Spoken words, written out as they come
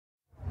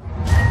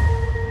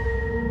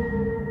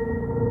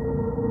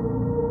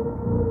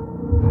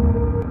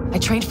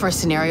trained for a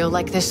scenario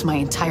like this my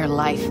entire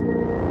life.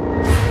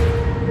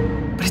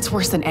 But it's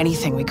worse than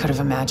anything we could have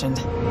imagined.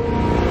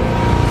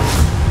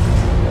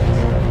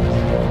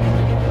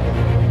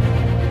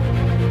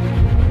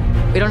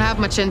 We don't have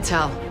much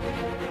intel,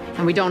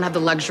 and we don't have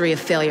the luxury of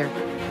failure.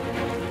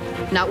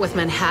 Not with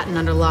Manhattan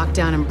under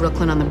lockdown and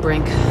Brooklyn on the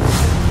brink.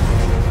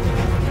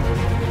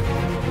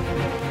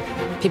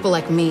 People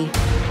like me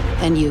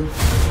and you,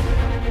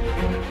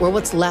 we're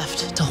what's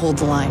left to hold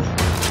the line.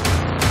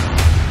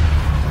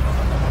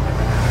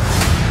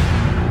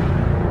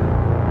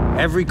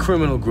 Every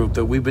criminal group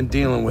that we've been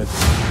dealing with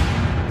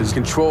is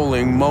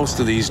controlling most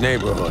of these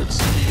neighborhoods.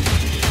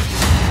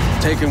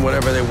 Taking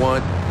whatever they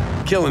want,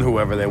 killing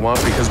whoever they want,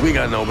 because we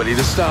got nobody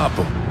to stop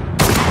them.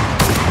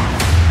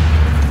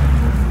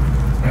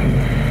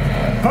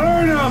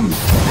 Burn them!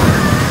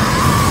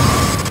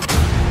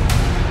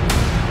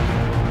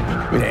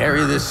 In an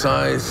area this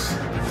size,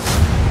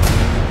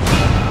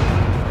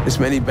 this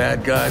many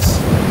bad guys,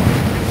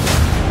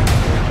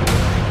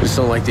 I just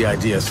don't like the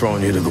idea of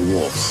throwing you to the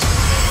wolves.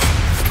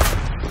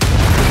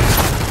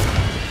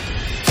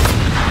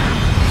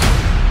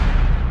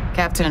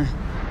 Captain,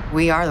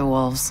 we are the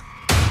wolves.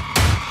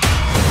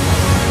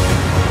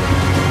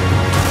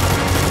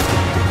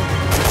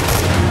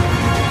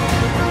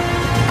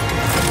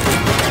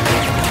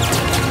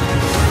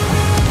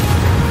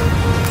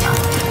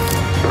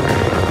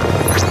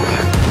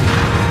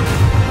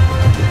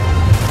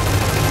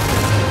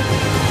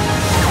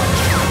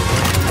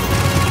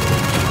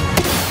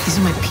 These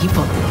are my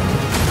people.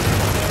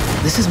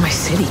 This is my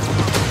city.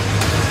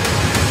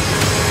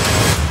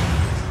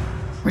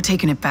 We're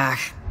taking it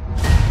back.